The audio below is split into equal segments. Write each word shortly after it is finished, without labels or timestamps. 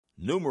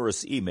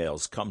Numerous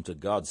emails come to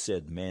God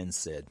Said, Man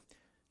Said,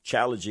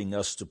 challenging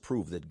us to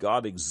prove that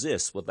God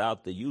exists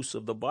without the use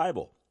of the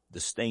Bible,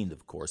 disdained,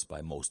 of course,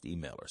 by most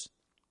emailers.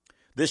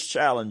 This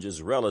challenge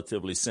is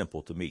relatively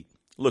simple to meet.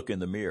 Look in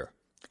the mirror.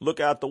 Look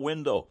out the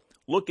window.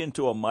 Look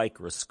into a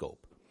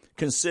microscope.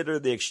 Consider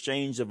the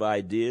exchange of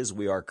ideas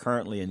we are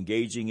currently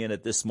engaging in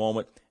at this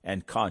moment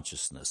and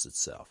consciousness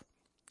itself.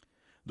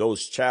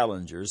 Those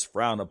challengers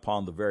frown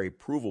upon the very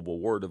provable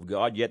Word of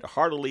God, yet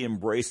heartily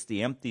embrace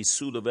the empty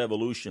suit of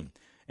evolution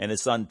and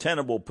its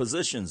untenable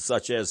positions,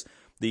 such as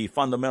the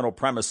fundamental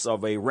premise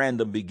of a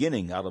random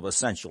beginning out of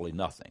essentially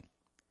nothing.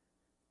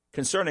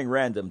 Concerning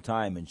random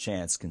time and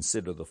chance,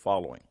 consider the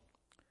following.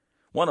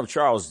 One of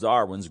Charles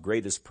Darwin's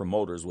greatest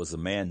promoters was a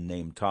man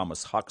named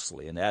Thomas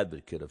Huxley, an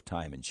advocate of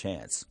time and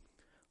chance.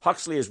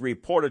 Huxley is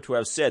reported to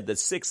have said that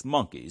 6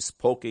 monkeys,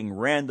 poking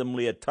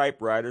randomly at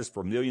typewriters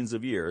for millions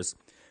of years,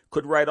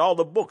 could write all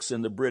the books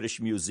in the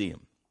British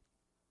Museum.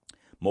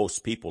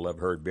 Most people have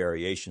heard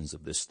variations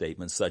of this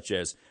statement, such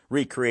as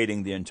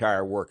recreating the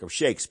entire work of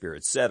Shakespeare,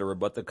 etc.,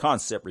 but the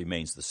concept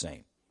remains the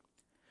same.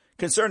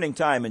 Concerning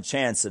time and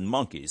chance and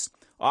monkeys,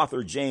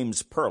 author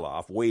James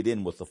Perloff weighed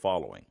in with the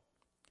following.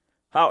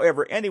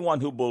 However, anyone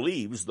who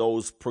believes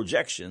those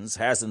projections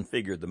hasn't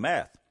figured the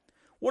math.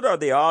 What are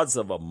the odds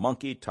of a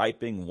monkey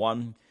typing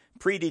one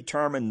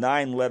predetermined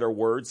 9-letter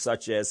word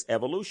such as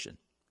evolution?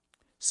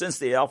 Since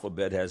the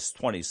alphabet has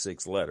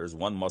 26 letters,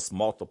 one must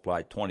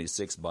multiply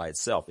 26 by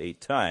itself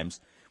 8 times.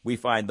 We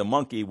find the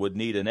monkey would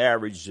need an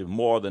average of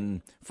more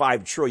than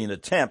 5 trillion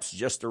attempts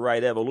just to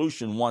write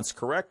evolution once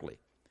correctly.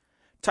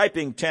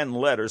 Typing 10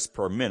 letters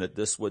per minute,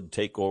 this would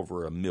take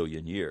over 1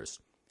 million years.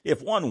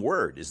 If one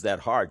word is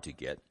that hard to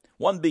get,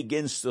 one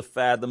begins to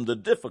fathom the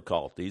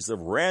difficulties of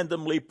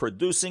randomly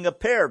producing a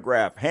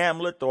paragraph,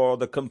 Hamlet, or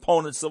the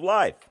components of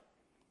life.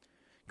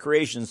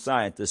 Creation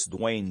scientist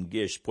Duane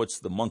Gish puts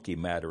the monkey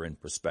matter in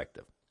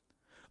perspective.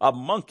 A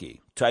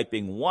monkey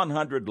typing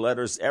 100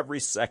 letters every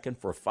second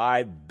for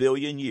 5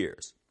 billion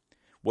years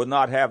would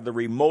not have the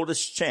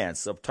remotest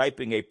chance of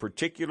typing a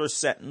particular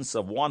sentence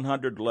of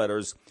 100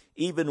 letters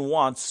even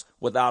once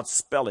without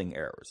spelling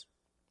errors.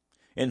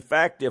 In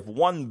fact, if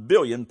 1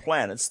 billion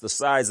planets the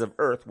size of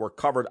Earth were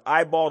covered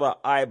eyeball to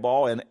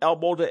eyeball and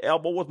elbow to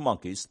elbow with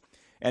monkeys,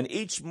 and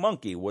each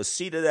monkey was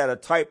seated at a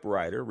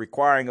typewriter,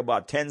 requiring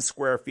about 10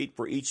 square feet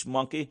for each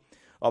monkey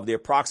of the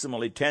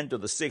approximately 10 to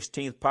the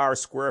 16th power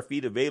square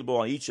feet available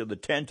on each of the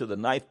 10 to the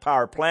 9th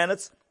power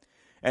planets,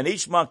 and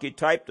each monkey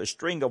typed a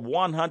string of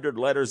 100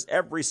 letters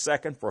every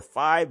second for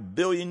 5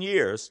 billion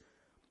years,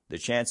 the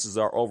chances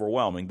are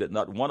overwhelming that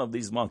not one of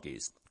these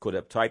monkeys could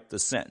have typed the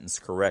sentence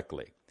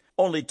correctly.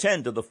 Only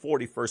 10 to the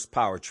 41st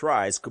power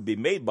tries could be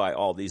made by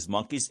all these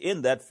monkeys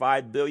in that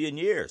 5 billion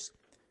years.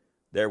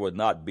 There would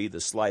not be the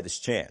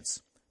slightest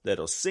chance that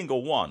a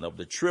single one of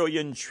the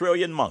trillion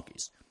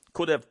monkeys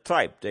could have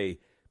typed a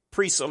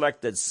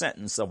pre-selected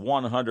sentence of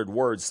 100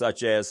 words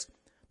such as,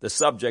 the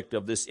subject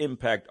of this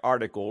impact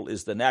article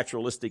is the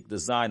naturalistic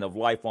design of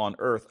life on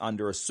Earth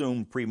under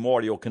assumed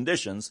primordial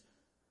conditions,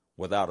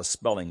 without a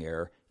spelling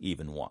error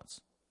even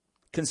once.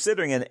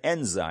 Considering an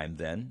enzyme,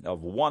 then,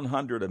 of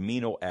 100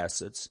 amino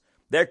acids,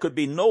 there could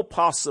be no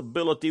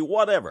possibility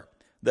whatever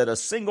that a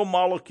single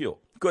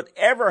molecule could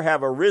ever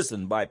have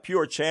arisen by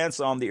pure chance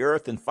on the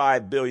Earth in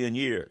 5 billion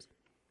years.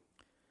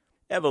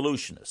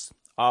 Evolutionists,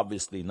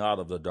 obviously not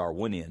of the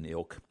Darwinian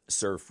ilk,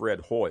 Sir Fred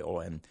Hoyle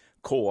and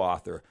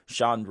co-author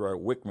Chandra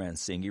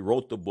Wickramasinghe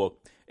wrote the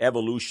book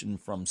Evolution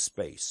from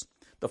Space.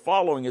 The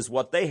following is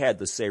what they had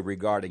to say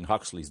regarding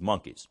Huxley's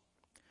monkeys.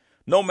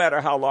 No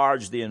matter how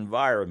large the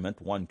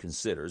environment one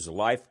considers,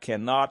 life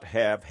cannot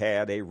have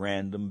had a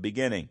random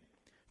beginning.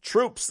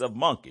 Troops of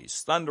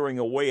monkeys thundering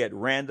away at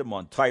random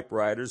on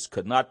typewriters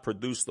could not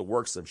produce the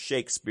works of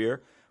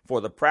Shakespeare for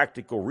the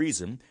practical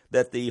reason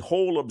that the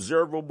whole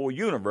observable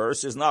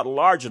universe is not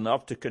large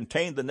enough to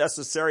contain the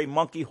necessary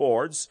monkey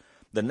hordes,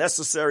 the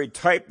necessary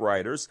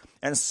typewriters,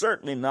 and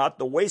certainly not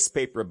the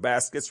wastepaper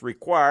baskets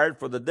required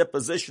for the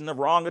deposition of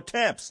wrong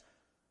attempts.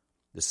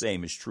 The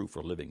same is true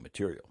for living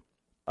material.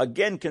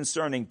 Again,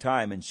 concerning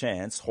time and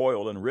chance,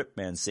 Hoyle and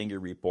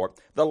Wickramasinghe report,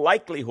 the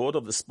likelihood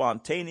of the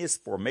spontaneous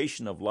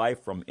formation of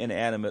life from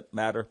inanimate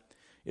matter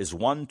is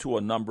 1 to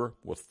a number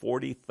with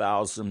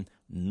 40,000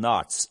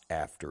 knots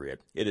after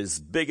it. It is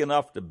big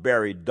enough to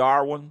bury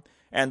Darwin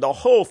and the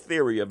whole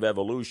theory of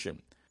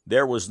evolution.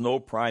 There was no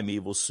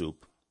primeval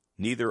soup,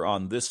 neither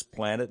on this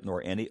planet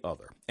nor any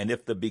other. And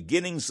if the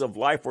beginnings of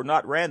life were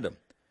not random,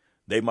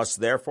 they must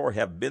therefore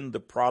have been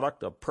the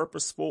product of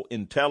purposeful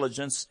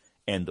intelligence,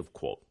 end of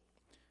quote.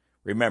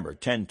 Remember,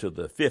 10 to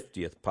the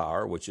 50th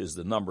power, which is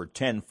the number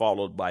 10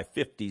 followed by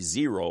 50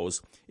 zeros,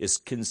 is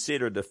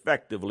considered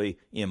effectively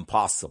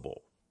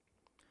impossible.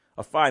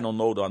 A final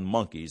note on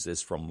monkeys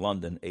is from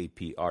London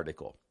AP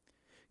article.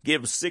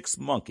 Give 6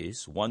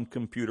 monkeys 1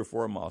 computer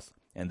for a month,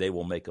 and they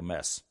will make a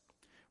mess.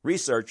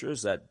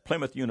 Researchers at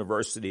Plymouth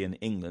University in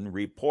England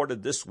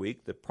reported this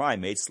week that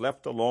primates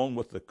left alone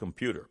with the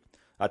computer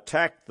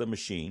attacked the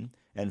machine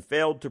and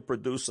failed to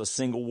produce a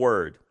single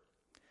word.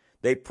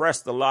 They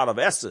pressed a lot of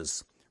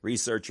S's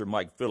Researcher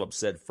Mike Phillips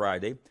said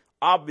Friday,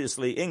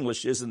 obviously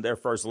English isn't their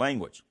first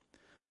language.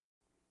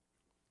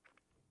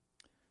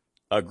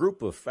 A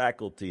group of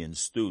faculty and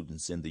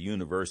students in the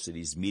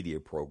university's media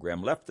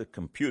program left a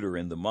computer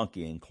in the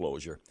monkey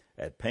enclosure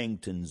at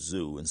Paignton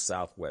Zoo in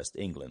southwest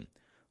England,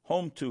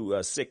 home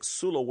to 6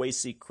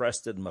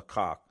 Sulawesi-crested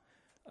macaque.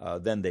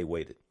 Then they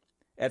waited.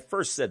 At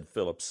first, said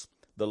Phillips,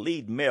 the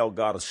lead male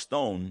got a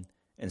stone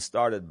and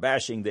started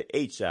bashing the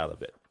H out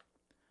of it.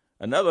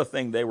 Another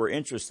thing they were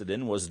interested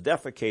in was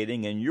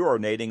defecating and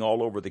urinating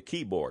all over the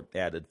keyboard,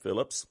 added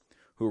Phillips,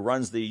 who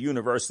runs the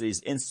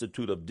university's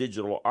Institute of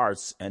Digital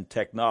Arts and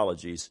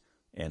Technologies,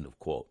 end of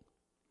quote.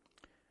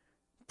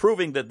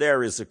 Proving that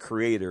there is a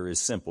creator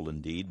is simple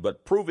indeed,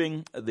 but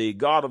proving the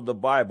God of the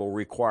Bible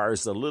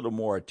requires a little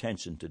more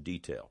attention to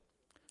detail.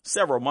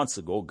 Several months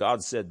ago,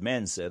 God Said,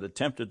 Man Said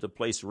attempted to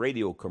place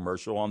radio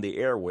commercial on the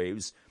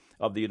airwaves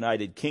of the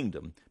United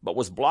Kingdom, but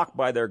was blocked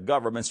by their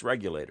government's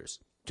regulators.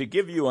 To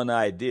give you an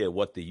idea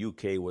what the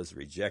UK was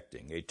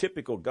rejecting, a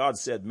typical God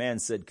Said, Man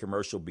Said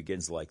commercial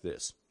begins like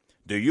this.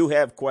 Do you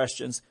have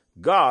questions?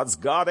 God's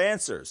got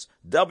answers.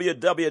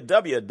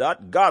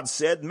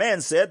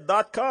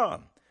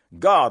 www.godsaidmansaid.com.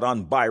 God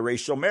on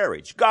biracial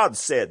marriage.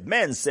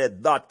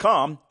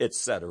 Godsaidmansaid.com,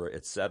 etc.,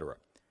 etc.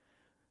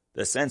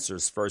 The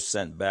censors first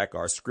sent back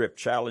our script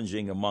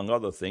challenging, among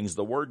other things,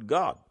 the word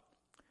God.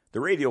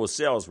 The radio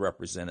sales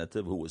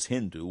representative, who was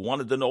Hindu,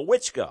 wanted to know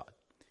which God.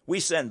 We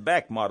sent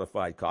back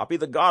modified copy,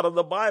 the God of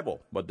the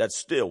Bible, but that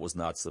still was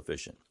not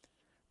sufficient.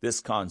 This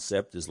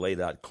concept is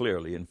laid out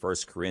clearly in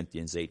 1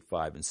 Corinthians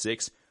 8:5 and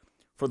 6.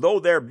 For though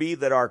there be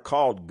that are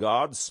called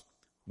gods,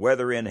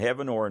 whether in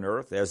heaven or in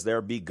earth, as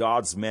there be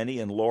gods many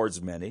and lords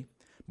many,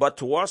 but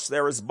to us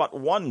there is but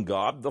one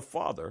God, the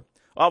Father,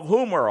 of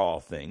whom are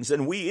all things,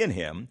 and we in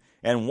him,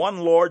 and one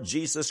Lord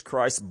Jesus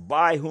Christ,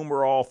 by whom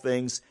are all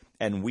things,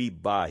 and we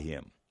by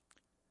him.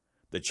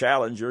 The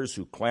challengers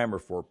who clamor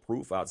for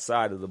proof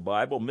outside of the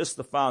Bible miss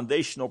the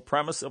foundational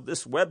premise of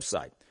this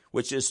website,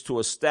 which is to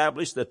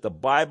establish that the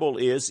Bible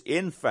is,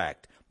 in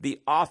fact, the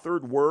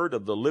authored word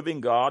of the living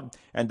God,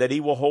 and that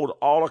he will hold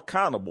all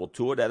accountable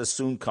to it at a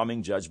soon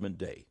coming judgment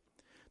day.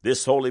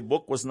 This holy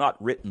book was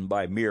not written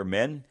by mere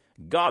men.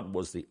 God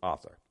was the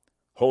author.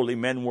 Holy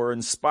men were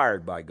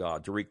inspired by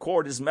God to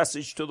record his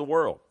message to the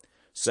world.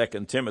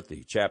 2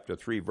 Timothy chapter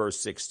 3,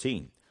 verse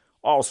 16.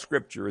 All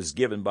scripture is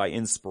given by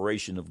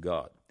inspiration of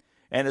God,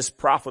 and is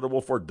profitable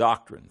for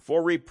doctrine,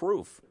 for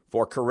reproof,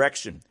 for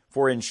correction,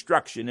 for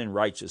instruction in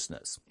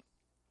righteousness.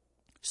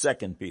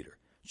 2 Peter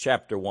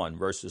chapter 1,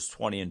 verses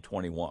 20 and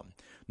 21.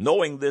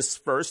 Knowing this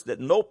first, that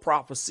no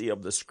prophecy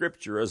of the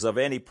Scripture is of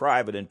any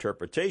private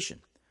interpretation.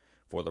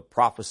 For the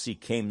prophecy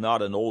came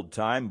not in old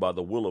time by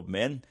the will of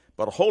men,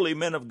 but holy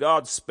men of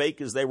God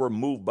spake as they were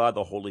moved by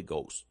the Holy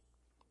Ghost.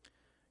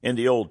 In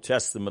the Old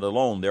Testament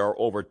alone, there are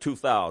over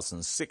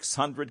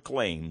 2,600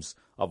 claims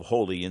of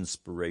holy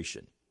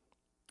inspiration.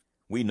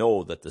 We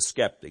know that the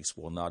skeptics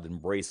will not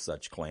embrace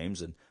such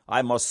claims, and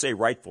I must say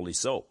rightfully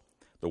so.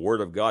 The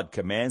Word of God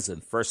commands in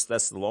 1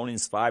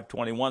 Thessalonians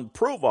 5:21,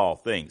 prove all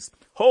things,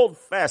 hold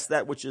fast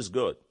that which is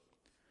good.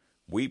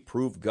 We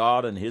prove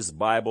God and his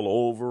Bible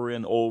over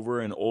and over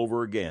and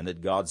over again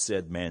that God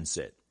said, man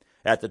said.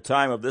 At the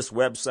time of this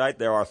website,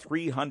 there are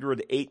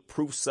 308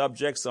 proof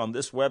subjects on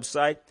this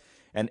website,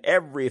 and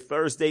every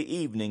Thursday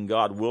evening,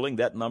 God willing,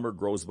 that number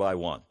grows by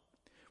one.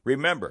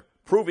 Remember,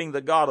 proving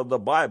the God of the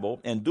Bible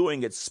and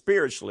doing it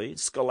spiritually,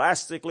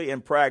 scholastically,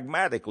 and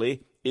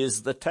pragmatically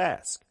is the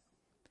task.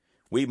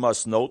 We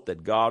must note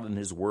that God and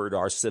his word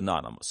are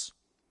synonymous.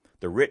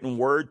 The written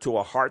word to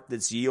a heart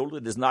that's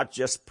yielded is not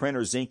just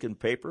printer's ink and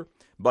paper,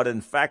 but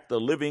in fact the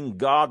living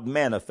God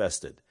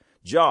manifested.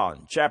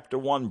 John chapter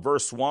 1,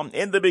 verse 1,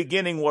 in the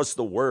beginning was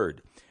the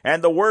Word,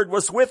 and the Word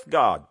was with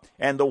God,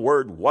 and the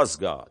Word was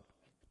God.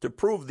 To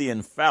prove the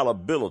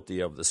infallibility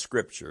of the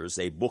Scriptures,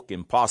 a book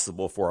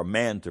impossible for a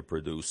man to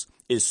produce,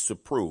 is to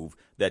prove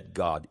that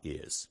God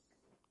is.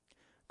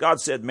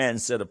 God Said, Man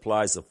Said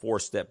applies a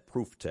 4-step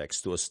proof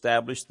text to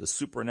establish the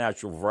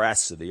supernatural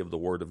veracity of the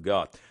Word of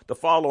God. The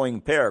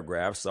following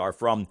paragraphs are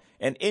from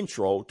an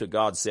intro to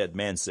God Said,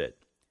 Man Said.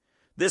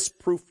 This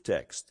proof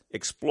text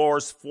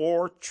explores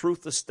 4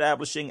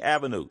 truth-establishing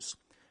avenues.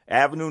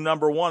 Avenue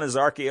number 1 is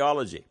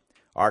archaeology.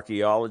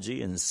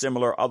 Archaeology and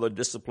similar other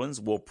disciplines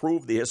will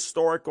prove the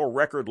historical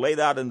record laid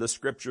out in the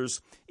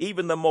Scriptures,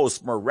 even the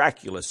most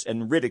miraculous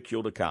and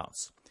ridiculed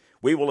accounts.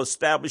 We will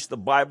establish the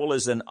Bible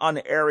as an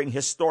unerring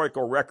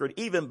historical record,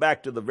 even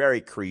back to the very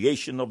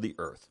creation of the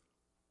earth.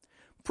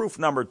 Proof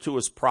number 2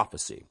 is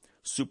prophecy,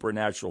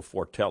 supernatural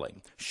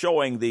foretelling,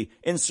 showing the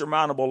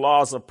insurmountable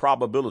laws of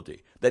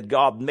probability, that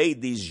God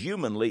made these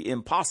humanly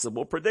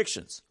impossible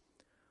predictions.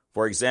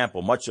 For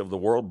example, much of the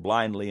world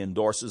blindly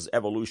endorses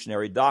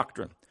evolutionary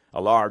doctrine. A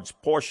large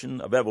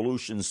portion of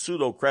evolution's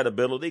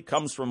pseudo-credibility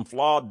comes from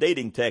flawed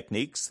dating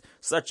techniques,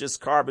 such as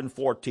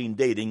carbon-14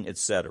 dating,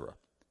 etc.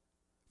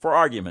 For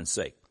argument's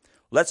sake,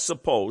 let's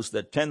suppose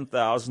that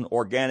 10,000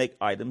 organic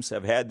items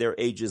have had their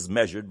ages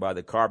measured by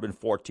the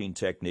carbon-14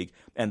 technique,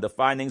 and the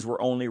findings were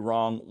only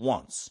wrong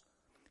once.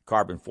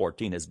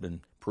 Carbon-14 has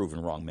been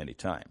proven wrong many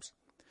times.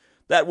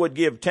 That would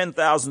give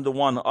 10,000 to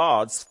 1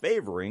 odds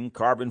favoring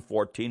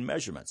carbon-14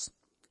 measurements.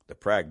 The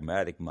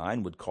pragmatic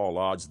mind would call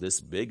odds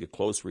this big a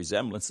close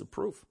resemblance of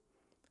proof.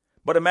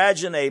 But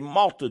imagine a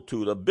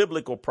multitude of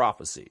biblical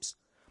prophecies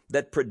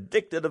that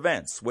predicted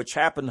events which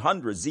happened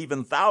hundreds,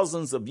 even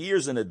thousands of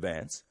years in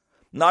advance,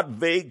 not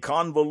vague,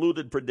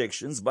 convoluted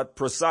predictions, but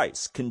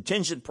precise,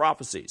 contingent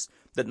prophecies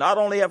that not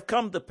only have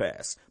come to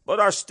pass, but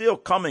are still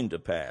coming to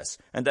pass,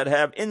 and that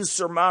have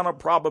insurmountable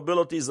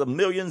probabilities of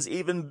millions,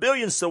 even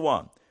billions to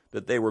 1,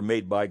 that they were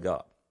made by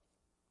God.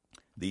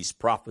 These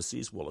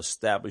prophecies will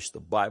establish the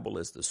Bible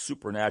as the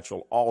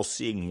supernatural,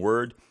 all-seeing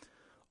word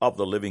of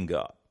the living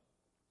God.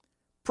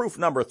 Proof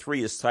number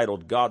 3 is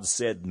titled, God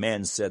Said,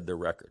 Man Said the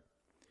Record.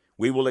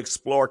 We will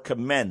explore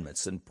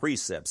commandments and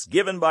precepts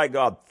given by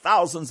God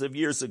thousands of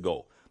years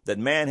ago that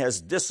man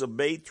has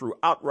disobeyed through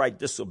outright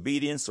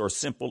disobedience or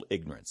simple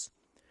ignorance.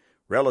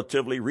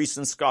 Relatively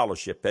recent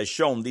scholarship has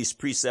shown these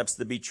precepts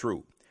to be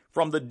true.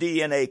 From the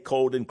DNA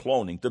code and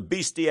cloning to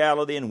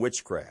bestiality and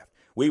witchcraft,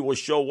 we will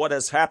show what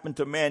has happened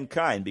to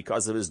mankind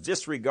because of his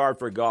disregard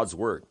for God's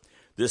word.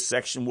 This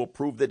section will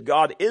prove that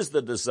God is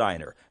the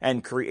designer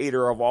and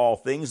creator of all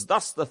things.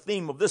 Thus, the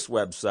theme of this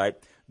website,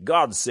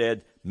 God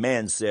Said,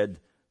 Man Said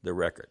the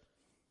Record.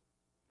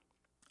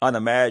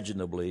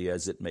 Unimaginably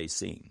as it may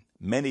seem,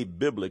 many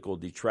biblical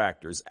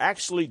detractors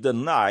actually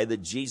deny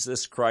that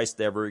Jesus Christ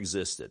ever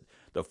existed.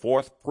 The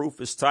fourth proof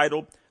is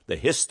titled, The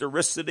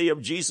Historicity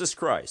of Jesus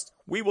Christ.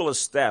 We will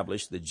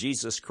establish that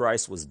Jesus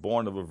Christ was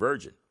born of a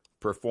virgin,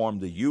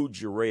 performed a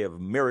huge array of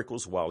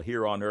miracles while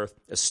here on earth,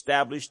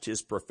 established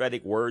his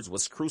prophetic words,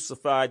 was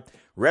crucified,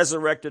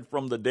 resurrected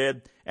from the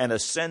dead, and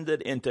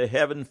ascended into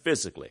heaven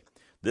physically.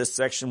 This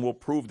section will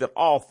prove that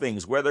all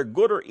things, whether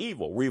good or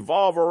evil,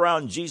 revolve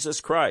around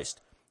Jesus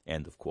Christ.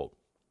 End of quote.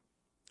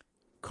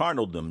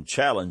 Carnaldom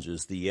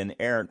challenges the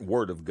inerrant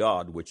word of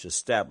God, which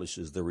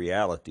establishes the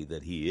reality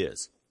that he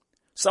is.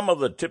 Some of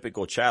the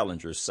typical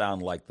challengers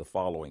sound like the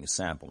following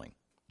sampling.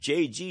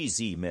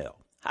 JG's email.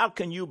 How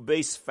can you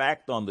base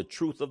fact on the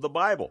truth of the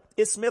Bible?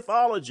 It's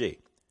mythology.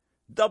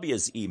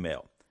 W's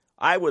email.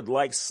 I would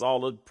like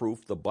solid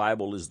proof the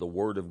Bible is the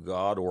Word of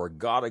God or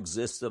God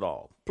exists at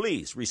all.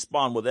 Please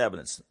respond with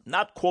evidence,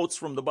 not quotes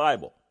from the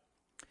Bible.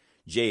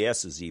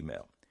 JS's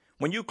email.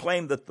 When you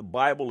claim that the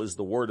Bible is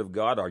the Word of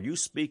God, are you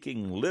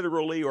speaking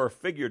literally or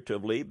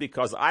figuratively?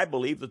 Because I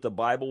believe that the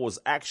Bible was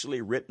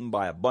actually written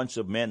by a bunch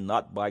of men,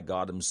 not by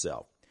God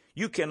himself.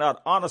 You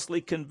cannot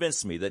honestly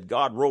convince me that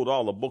God wrote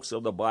all the books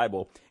of the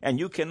Bible, and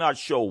you cannot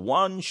show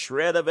one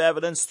shred of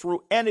evidence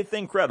through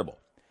anything credible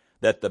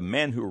that the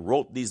men who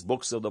wrote these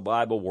books of the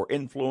Bible were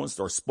influenced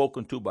or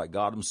spoken to by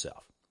God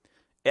himself.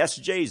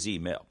 SJ's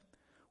email.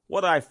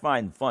 What I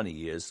find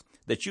funny is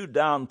that you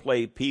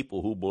downplay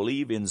people who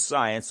believe in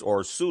science,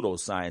 or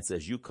pseudoscience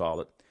as you call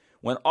it,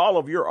 when all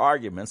of your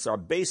arguments are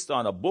based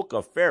on a book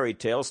of fairy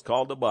tales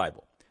called the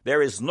Bible.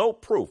 There is no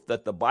proof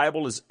that the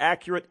Bible is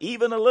accurate,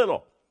 even a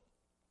little.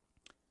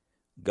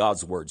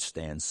 God's word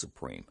stands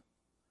supreme.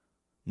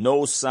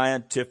 No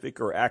scientific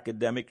or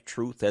academic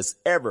truth has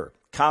ever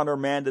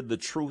countermanded the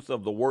truth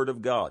of the Word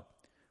of God.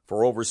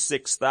 For over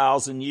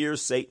 6,000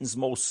 years, Satan's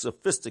most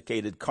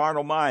sophisticated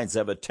carnal minds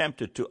have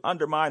attempted to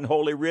undermine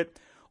Holy Writ,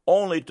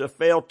 only to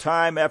fail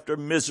time after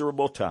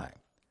miserable time.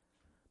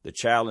 The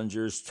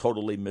challengers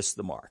totally missed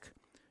the mark,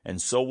 and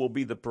so will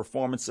be the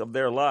performance of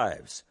their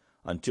lives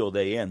until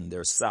they end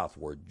their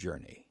southward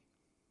journey.